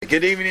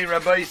Good evening,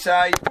 Rabbi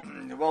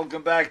Isai.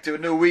 Welcome back to a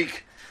new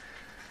week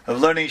of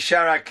learning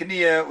Shara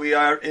Kniya. We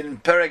are in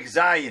Perek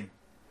Zayin,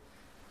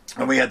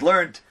 and we had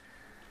learned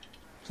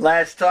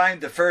last time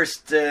the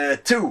first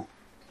two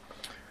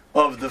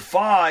of the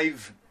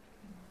 5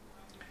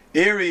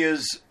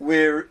 areas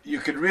where you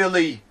could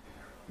really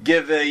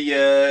give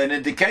an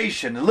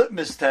indication, a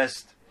litmus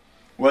test,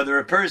 whether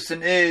a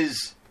person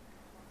is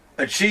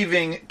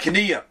achieving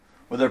Kniya,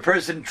 whether a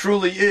person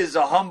truly is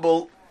a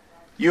humble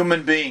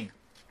human being.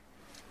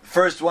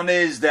 First one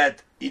is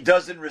that he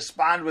doesn't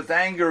respond with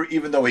anger,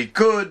 even though he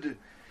could.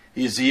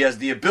 He has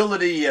the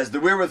ability, he has the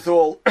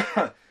wherewithal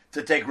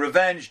to take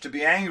revenge, to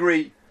be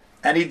angry,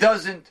 and he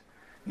doesn't.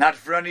 Not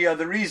for any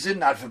other reason,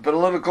 not for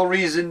political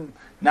reason,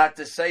 not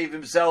to save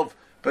himself,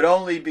 but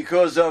only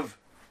because of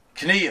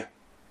Kniya.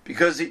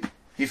 Because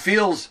he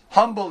feels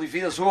humble, he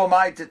feels, who am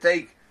I to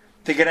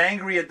get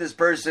angry at this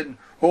person?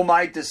 Who am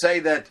I to say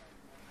that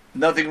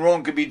nothing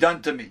wrong could be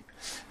done to me?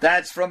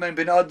 That's from an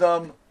bin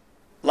Adam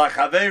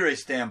Lachavere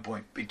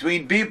standpoint,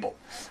 between people.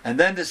 And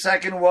then the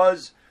second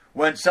was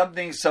when some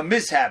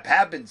mishap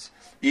happens,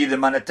 either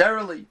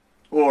monetarily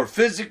or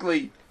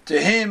physically,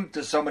 to him,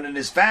 to someone in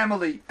his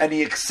family, and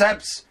he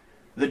accepts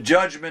the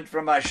judgment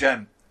from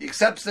Hashem. He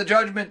accepts the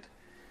judgment.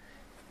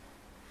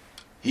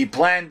 He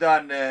planned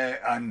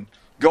on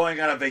going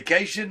on a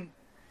vacation,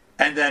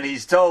 and then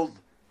he's told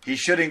he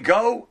shouldn't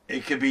go.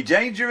 It could be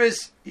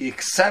dangerous. He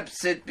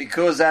accepts it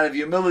because out of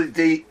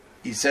humility,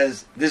 he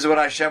says, this is what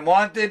Hashem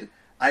wanted,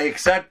 I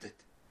accept it.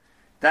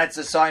 That's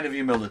a sign of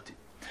humility.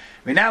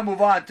 We now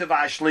move on to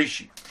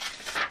Vashlishi.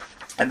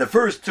 And the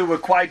first two were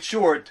quite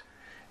short,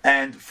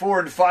 and 4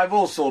 and 5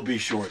 also will be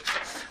short.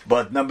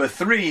 But number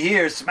 3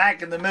 here,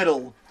 smack in the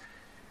middle,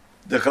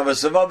 the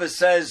Chavos HaLevavos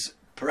says,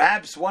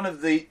 perhaps one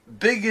of the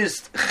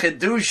biggest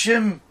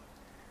chidushim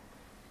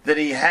that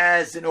he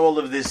has in all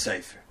of this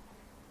sefer.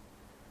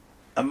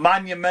 A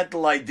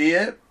monumental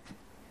idea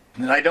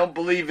that I don't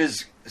believe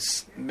is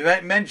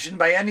mentioned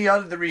by any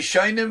other the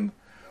Rishonim.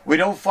 We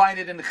don't find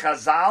it in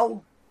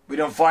Chazal. We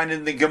don't find it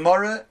in the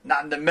Gemara,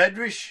 not in the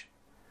Medrash.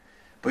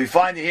 But we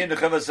find it here in the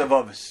Chavos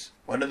HaLevavos.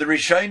 One of the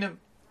Rishonim.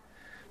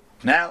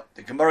 Now,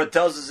 the Gemara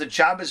tells us that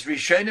Shabbos,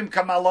 Rishonim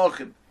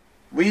Kamalochim.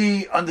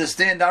 We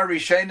understand our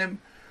Rishonim.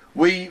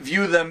 We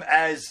view them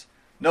as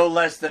no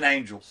less than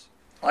angels.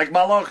 Like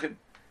Malachim.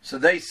 So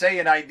they say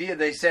an idea,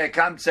 they say a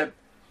concept.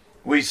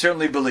 We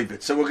certainly believe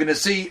it. So we're going to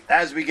see,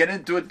 as we get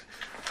into it,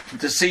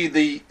 to see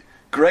the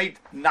great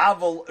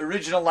novel,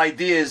 original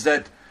ideas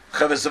that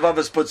Chavos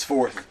HaLevavos puts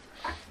forth.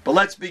 But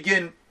let's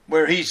begin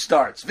where he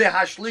starts.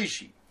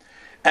 V'hashlishi.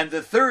 And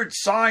the third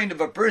sign of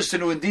a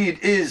person who indeed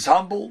is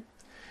humble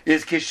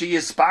is kishi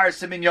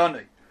yisparsim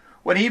inyonei.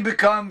 When he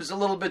becomes a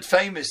little bit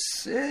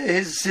famous,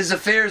 his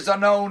affairs are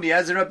known, he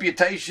has a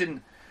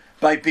reputation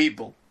by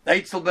people.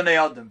 Eitzel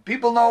b'nei Adam.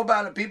 People know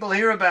about him, people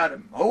hear about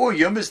him. Oh,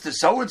 you're Mr.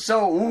 So-and-so.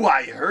 Oh,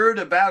 I heard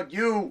about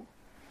you.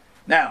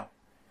 Now,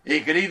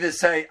 he could either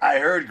say, I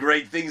heard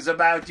great things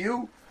about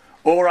you,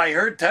 or I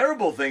heard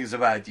terrible things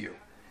about you.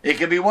 It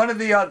could be one or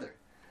the other.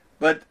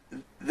 But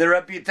the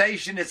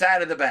reputation is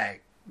out of the bag.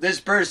 This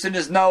person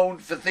is known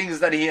for things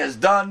that he has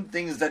done,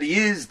 things that he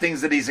is, things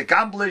that he's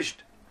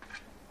accomplished.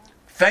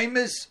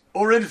 Famous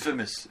or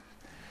infamous.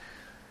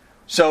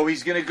 So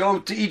he's going to go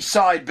to each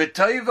side.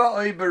 B'teiva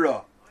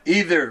oibera.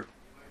 Either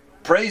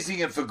praising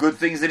him for good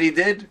things that he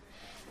did,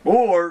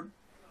 or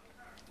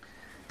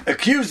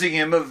accusing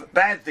him of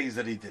bad things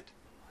that he did.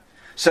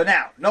 So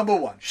now, number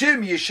 1,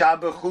 Shim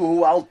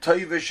yishabechu al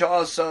teiva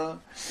sha'asa.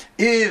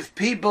 If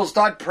people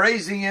start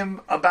praising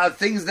him about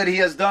things that he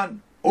has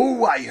done,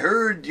 oh, I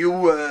heard you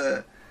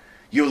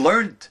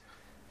learned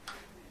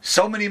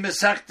so many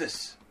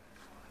mesechtes.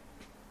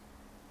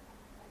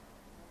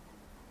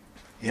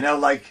 You know,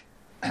 like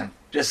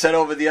just said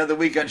over the other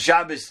week on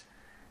Shabbos,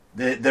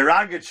 the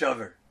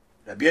Rogatchover,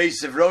 Rabbi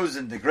Yosef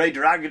Rosen, the great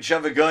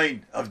Rogatchover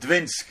Gaon of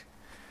Dvinsk.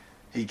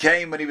 He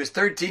came when he was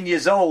 13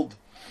 years old.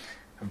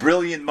 A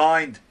brilliant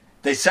mind.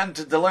 They sent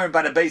him to learn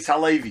by the Beis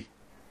Halevi.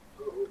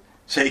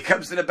 So he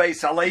comes to the Beis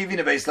Halevi, and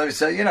the Beis Halevi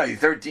says, you know, you're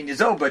 13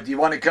 years old, but you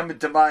want to come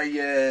into my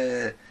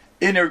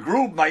inner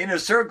group, my inner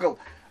circle.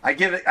 I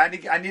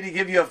need to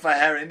give you a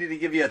faher, I need to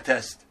give you a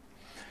test.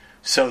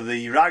 So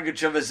the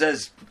Rogatchover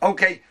says,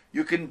 okay,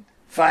 you can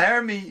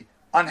faher me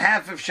on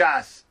half of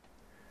Shas.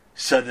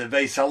 So the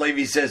Beis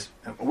Halevi says,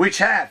 which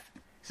half?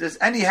 He says,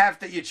 any half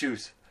that you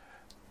choose.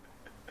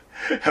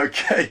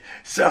 Okay,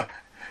 so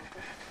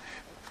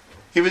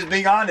he was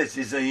being honest.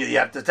 He said, you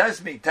have to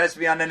test me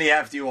on any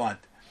half you want.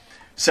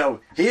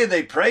 So here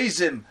they praise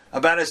him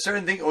about a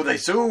certain thing. Oh, they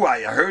say, oh,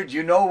 I heard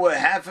you know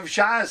half of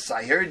Shas.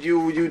 I heard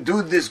you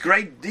do this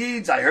great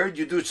deeds. I heard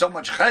you do so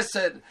much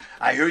chesed.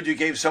 I heard you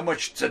gave so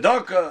much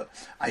tzedakah.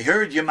 I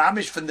heard you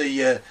mamish from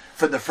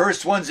the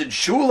first ones in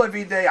shul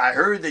every day. I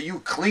heard that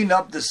you clean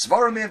up the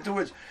svarim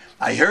afterwards.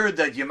 I heard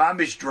that you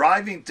mamish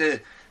driving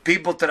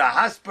people to the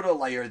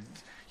hospital. I heard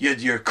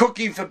you're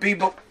cooking for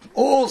people.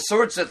 All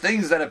sorts of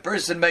things that a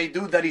person may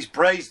do that he's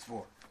praised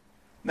for.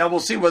 Now we'll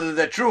see whether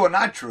they're true or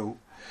not true.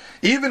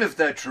 Even if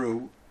they're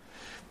true,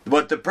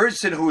 but the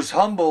person who's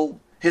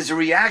humble his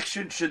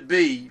reaction should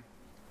be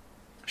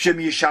Shem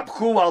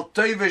Yishabchu al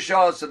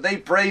Teveshah, so they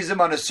praise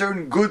him on a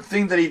certain good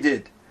thing that he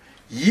did.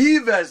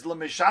 Yivez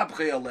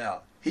l'mishabchei aleh.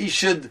 He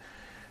should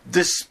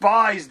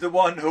despise the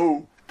one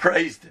who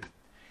praised him.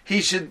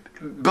 He should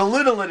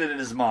belittle it in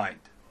his mind.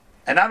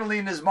 And not only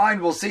in his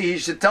mind, we'll see, he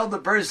should tell the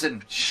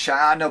person,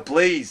 Shana,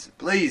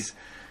 please,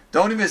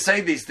 don't even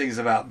say these things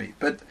about me.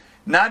 But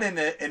not in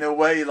a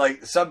way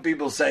like some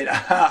people say,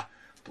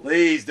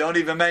 please, don't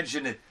even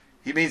mention it.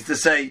 He means to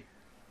say,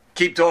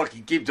 keep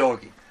talking.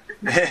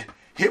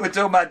 He would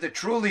talk about the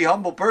truly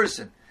humble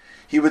person.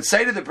 He would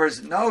say to the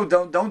person, no,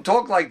 don't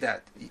talk like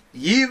that.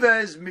 He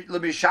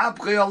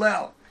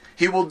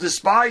will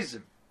despise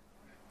him.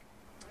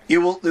 It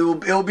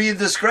will be a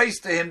disgrace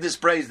to him, this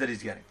praise that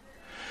he's getting.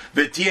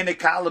 In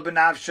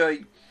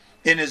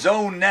his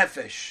own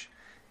nefesh,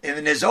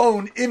 in his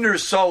own inner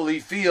soul, he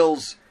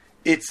feels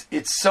it's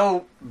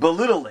so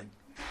belittling.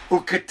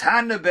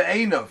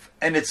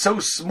 And it's so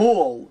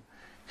small.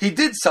 He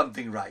did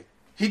something right.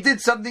 He did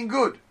something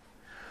good.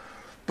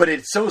 But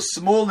it's so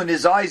small in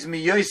his eyes, but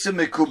it's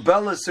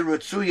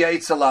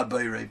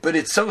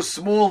so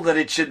small that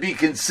it should be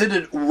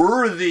considered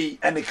worthy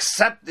and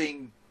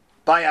accepting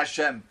by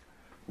Hashem.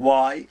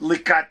 Why?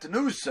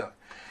 Likatnusa.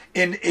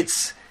 In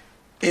its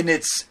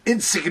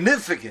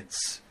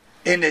insignificance,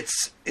 in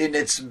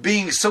its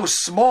being so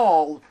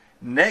small,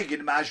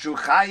 neged mashu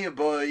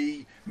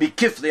chayaboy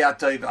mikifli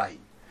atayvai.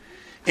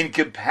 In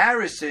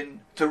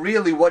comparison to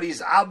really what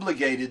he's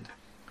obligated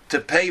to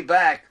pay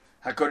back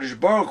HaKadosh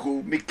Baruch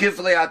Hu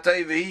mikifli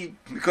atayvai,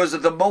 because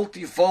of the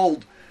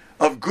multifold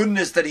of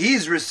goodness that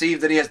he's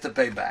received that he has to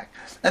pay back.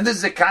 And this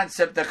is a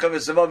concept that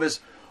Chovos HaLevavos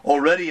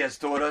already has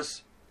taught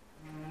us,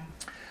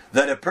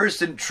 that a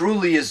person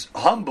truly is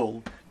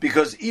humble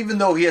because even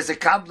though he has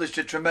accomplished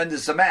a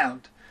tremendous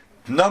amount,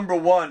 number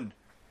one,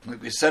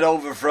 like we said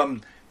over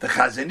from the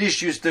Chazon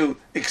Ish used to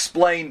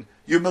explain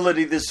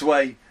humility this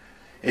way.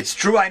 It's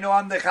true, I know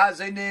I'm the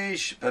Chazon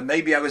Ish, but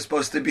maybe I was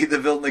supposed to be the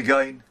Vilna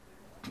Gaon.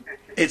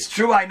 It's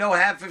true, I know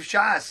half of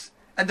Shas,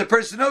 and the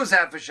person knows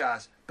half of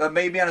Shas, but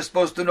maybe I'm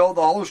supposed to know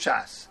the whole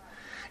Shas.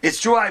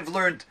 It's true, I've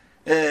learned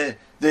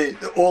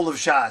all of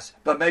Shas,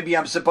 but maybe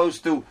I'm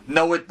supposed to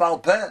know it Baal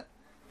Peh.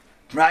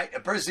 Right? A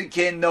person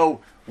can't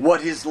know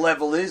what his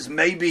level is.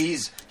 Maybe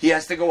he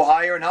has to go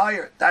higher and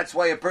higher. That's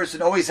why a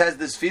person always has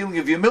this feeling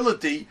of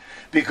humility,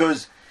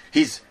 because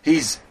he's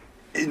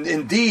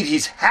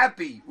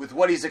happy with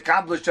what he's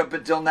accomplished up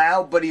until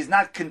now, but he's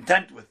not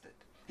content with it.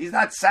 He's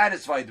not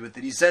satisfied with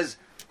it. He says,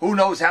 who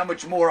knows how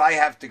much more I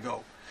have to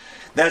go.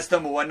 That's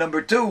number one.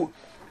 Number two,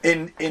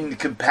 in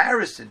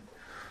comparison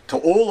to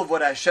all of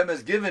what Hashem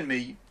has given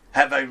me,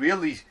 have I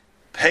really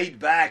paid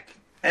back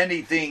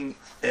anything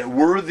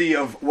worthy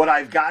of what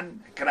I've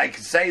gotten? Can I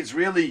say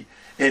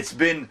it's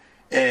been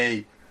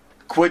a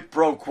quid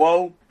pro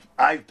quo?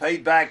 I've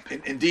paid back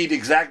indeed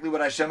exactly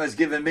what Hashem has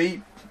given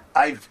me.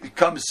 I've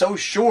come so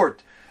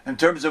short in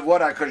terms of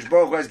what HaKadosh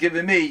Baruch Hu has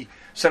given me,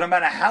 so no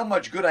matter how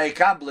much good I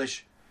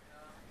accomplish,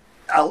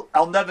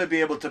 I'll never be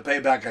able to pay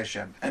back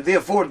Hashem. And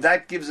therefore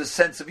that gives a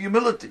sense of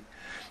humility.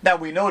 Now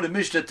we know the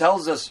Mishnah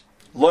tells us,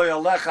 Lo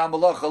yalecha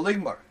malacha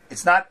ligmar.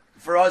 It's not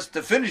for us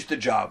to finish the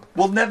job.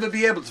 We'll never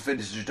be able to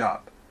finish the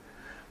job.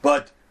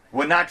 But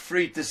we're not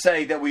free to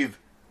say that we've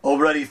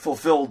already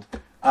fulfilled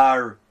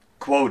our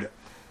quota.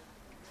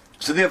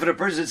 So therefore the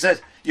person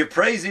says, you're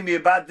praising me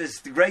about this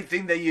great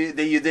thing that you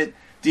did.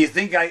 Do you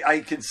think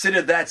I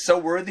consider that so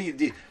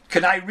worthy?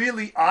 Can I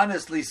really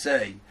honestly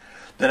say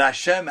that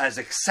Hashem has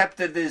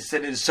accepted this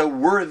and it is so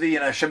worthy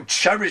and Hashem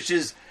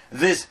cherishes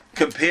this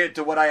compared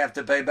to what I have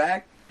to pay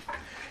back?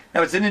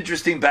 Now it's an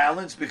interesting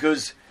balance,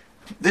 because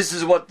this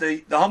is what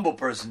the humble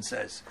person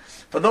says.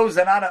 For those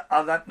that are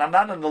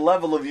not on the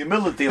level of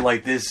humility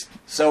like this,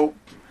 so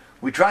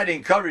we try to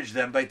encourage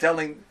them by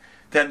telling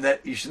them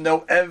that you should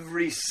know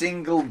every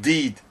single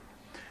deed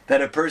that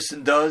a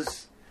person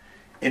does.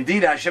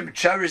 Indeed, Hashem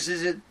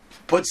cherishes it,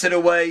 puts it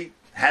away,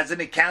 has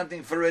an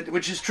accounting for it,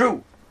 which is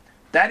true.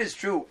 That is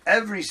true.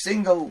 Every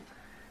single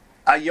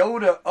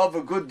iota of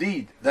a good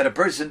deed that a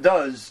person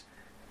does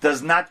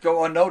not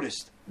go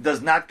unnoticed,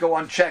 does not go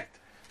unchecked.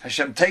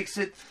 Hashem takes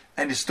it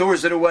and he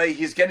stores it away.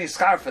 He's getting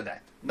schar for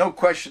that. No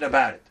question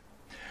about it.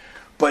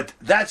 But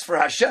that's for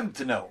Hashem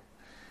to know.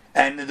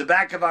 And in the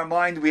back of our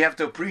mind, we have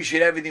to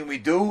appreciate everything we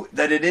do,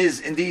 that it is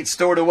indeed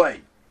stored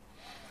away.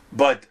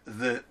 But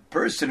the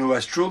person who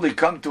has truly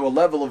come to a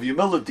level of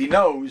humility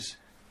knows,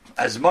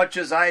 as much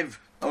as I've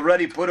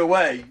already put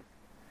away,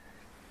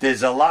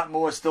 there's a lot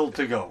more still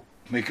to go.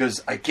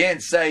 Because I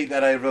can't say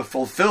that I've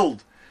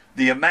fulfilled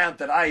the amount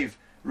that I've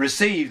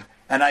received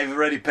and I've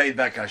already paid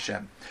back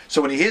Hashem.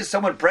 So when he hears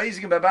someone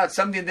praising him about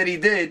something that he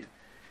did,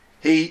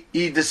 he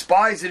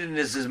despises it in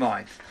his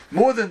mind.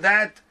 More than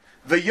that,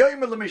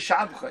 v'yomer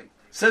l'mishabchei,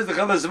 says the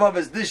Chovos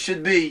HaLevavos, this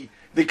should be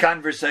the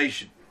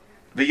conversation.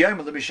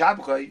 V'yomer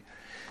l'mishabchei,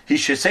 he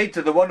should say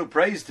to the one who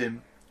praised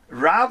him,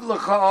 Rav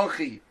l'cha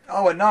ochi,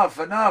 oh enough,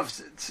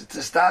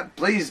 to stop,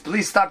 please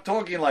stop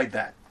talking like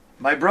that,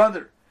 my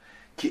brother.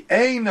 Ki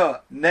eina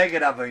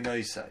neged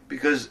avonosai,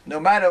 because no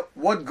matter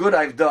what good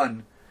I've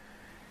done,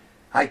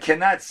 I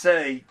cannot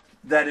say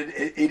that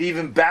it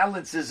even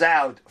balances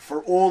out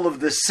for all of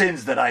the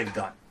sins that I've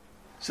done.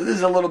 So this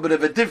is a little bit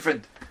of a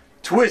different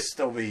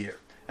twist over here.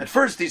 At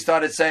first he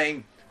started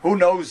saying, who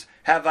knows,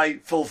 have I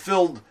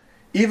fulfilled,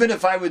 even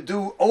if I would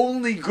do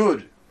only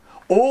good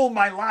all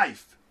my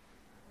life,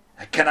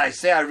 can I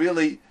say I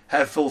really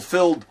have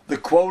fulfilled the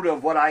quota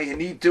of what I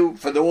need to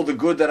for all the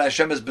good that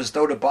Hashem has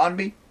bestowed upon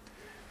me?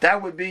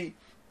 That would be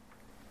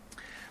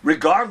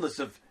regardless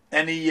of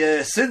any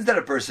sins that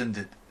a person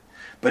did.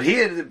 But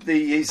here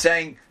he's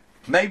saying,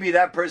 maybe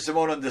that person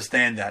won't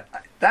understand that.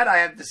 That I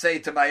have to say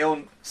to my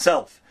own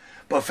self.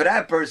 But for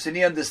that person,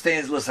 he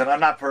understands, listen,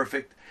 I'm not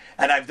perfect,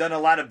 and I've done a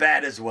lot of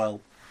bad as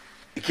well.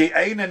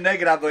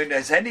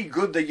 Any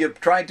good that you're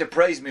trying to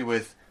praise me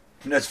with,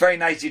 it's very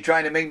nice you're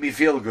trying to make me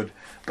feel good.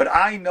 But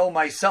I know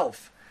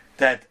myself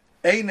that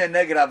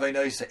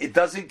it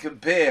doesn't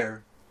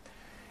compare,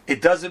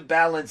 it doesn't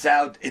balance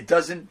out,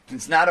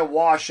 it's not a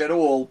wash at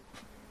all,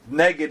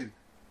 neged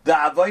the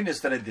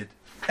avoinus that I did.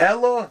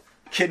 Elo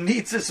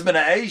kenitzis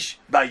minaish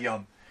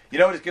bayom. You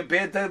know what it's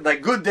compared to?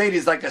 Like good deed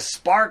is like a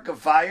spark of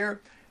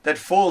fire that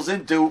falls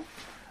into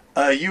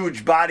a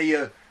huge body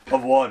of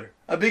water,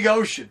 a big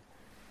ocean.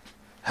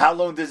 How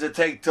long does it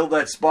take till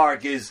that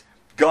spark is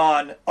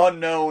gone,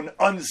 unknown,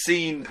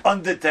 unseen,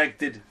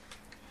 undetected?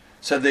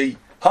 So the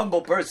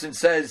humble person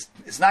says,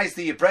 it's nice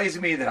that you praise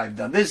me, that I've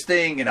done this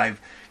thing, and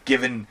I've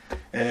given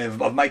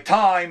of my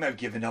time, I've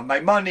given of my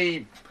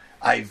money,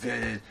 I've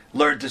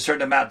learned a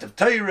certain amount of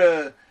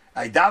Torah,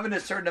 I daven a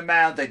certain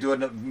amount, I do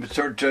a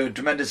certain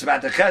tremendous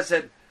amount of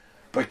chesed.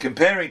 But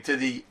comparing to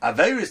the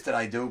averis that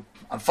I do,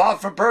 I'm far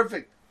from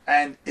perfect,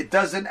 and it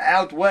doesn't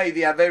outweigh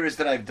the averis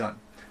that I've done.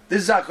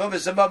 This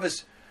Zachovis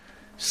Amavis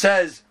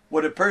says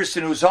what a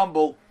person who's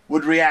humble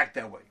would react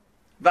that way.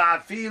 But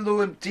I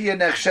mean,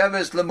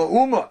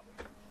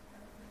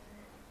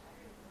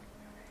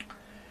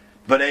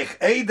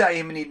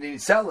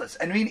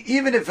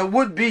 even if it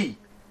would be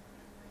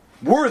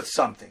worth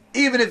something,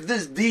 even if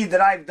this deed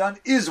that I've done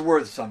is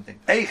worth something,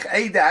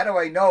 how do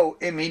I know?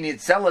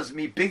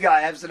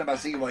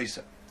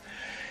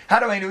 How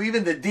do I know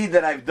even the deed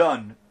that I've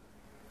done?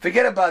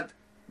 Forget about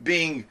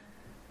being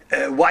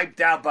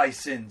wiped out by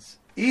sins.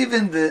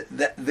 Even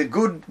the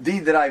good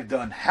deed that I've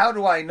done, how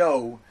do I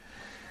know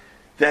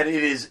that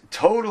it is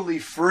totally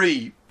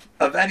free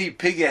of any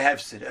piga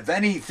hefsid, of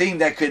anything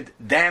that could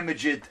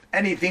damage it,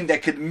 anything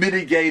that could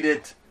mitigate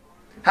it?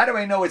 How do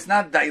I know it's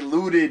not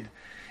diluted,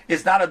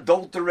 it's not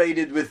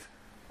adulterated with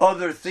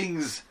other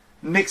things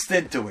mixed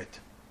into it?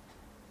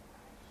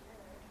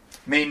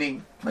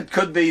 Meaning, it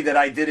could be that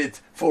I did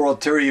it for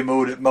ulterior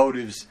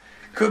motives.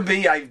 Could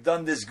be I've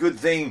done this good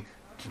thing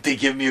to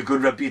give me a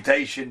good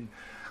reputation.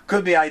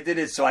 Could be I did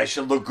it so I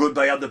should look good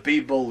by other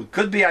people.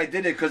 Could be I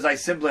did it because I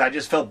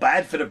just felt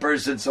bad for the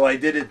person, so I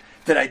did it.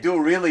 Did I do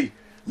really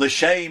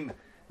l'shem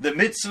the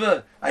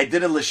mitzvah? I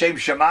did it l'shem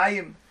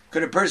shamayim.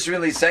 Could a person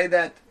really say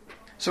that?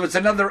 So it's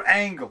another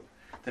angle,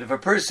 that if a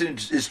person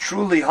is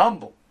truly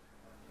humble,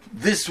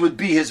 this would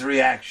be his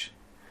reaction.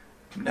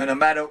 Now, no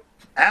matter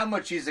how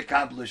much he's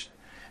accomplished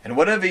and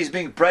whatever he's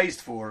being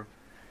praised for,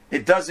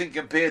 it doesn't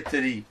compare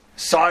to the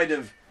side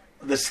of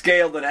the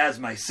scale that has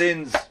my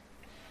sins.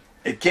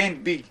 It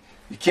can't be.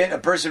 A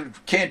person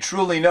can't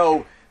truly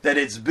know that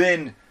it's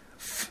been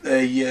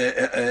a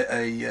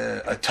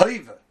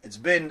taiva. It's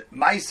been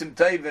maisim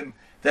taivim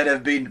that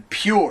have been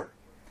pure.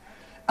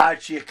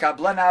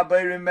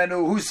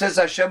 Who says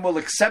Hashem will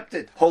accept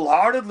it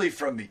wholeheartedly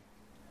from me?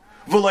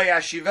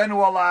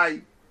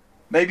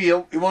 Maybe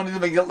he won't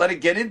even let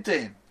it get into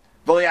him.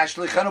 Worse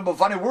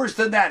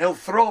than that, he'll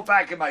throw it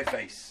back in my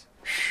face.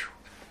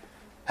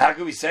 How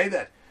can we say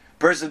that?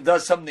 Person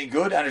does something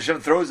good and Hashem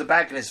throws it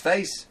back in his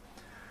face.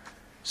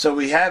 So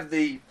we have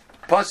the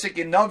pasuk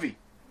in Navi,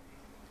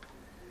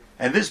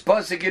 and this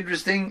pasuk,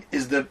 interesting,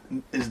 is the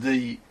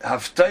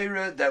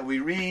haftarah that we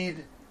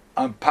read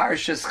on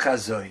Parshas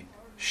Chazoin,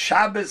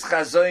 Shabbos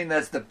Chazoin.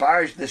 That's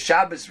the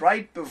Shabbos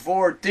right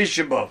before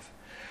Tisha B'av.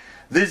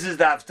 This is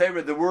the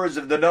haftarah, the words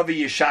of the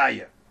Navi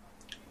Yeshaya,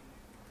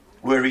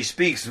 where he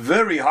speaks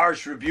very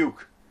harsh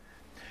rebuke.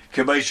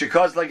 Like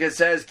it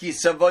says, Ki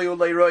savayu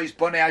leirois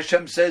pone.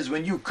 Hashem says,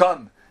 when you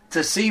come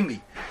to see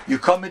me, you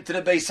come into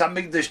the Beis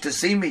Hamikdash to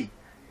see me.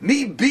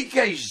 Mi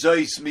bikesh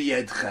zois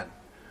miyedchem.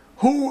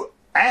 Who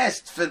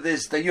asked for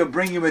this that you're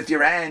bringing with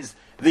your hands?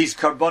 These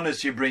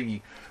karbonos you're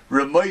bringing.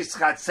 Remois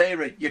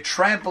chatzeret. You're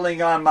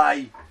trampling on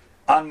my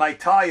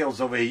tiles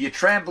over here. You're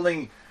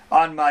trampling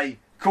on my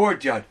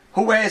courtyard.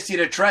 Who asked you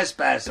to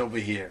trespass over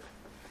here?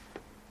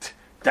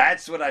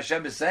 That's what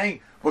Hashem is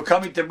saying. We're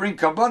coming to bring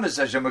karbonos,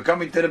 Hashem. We're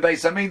coming to the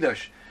Beis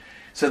Hamikdash.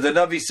 So the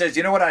Navi says,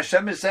 you know what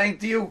Hashem is saying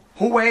to you?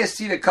 Who asked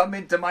you to come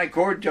into my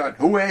courtyard?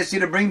 Who asked you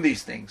to bring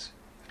these things?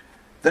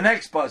 The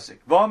next pasuk,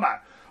 V'omar,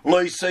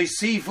 lo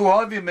yisaysifu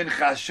havim min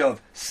chashav.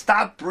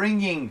 Stop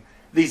bringing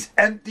these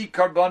empty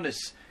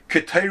karbonos.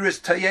 Keteris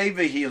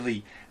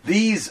tayevahili.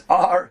 These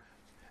are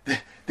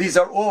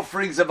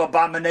offerings of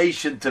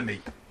abomination to me.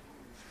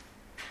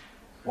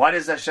 Why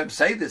does Hashem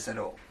say this at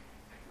all?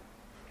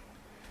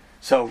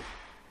 So,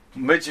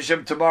 Mitzvah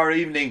Hashem, tomorrow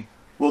evening,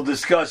 we'll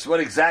discuss what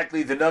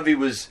exactly the Navi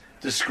was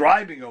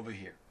describing over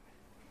here.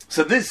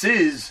 So this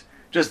is,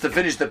 just to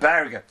finish the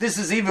paragraph, this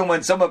is even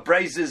when someone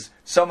praises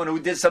someone who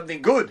did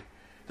something good.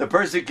 The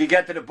person could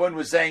get to the point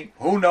where saying,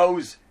 who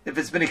knows if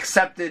it's been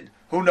accepted?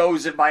 Who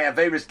knows if my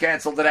Averis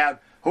canceled it out?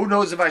 Who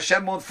knows if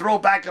Hashem won't throw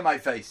back in my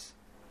face?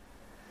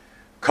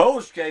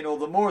 Kolshkein, all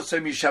the more so,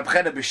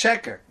 Mishabchena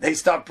b'sheker. They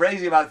start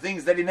praising about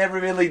things that he never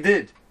really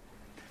did.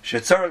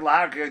 That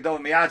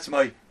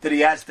he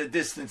has to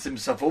distance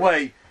himself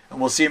away. And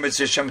we'll see him at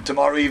Hashem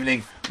tomorrow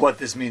evening what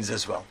this means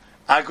as well.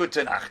 A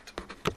gute Nacht.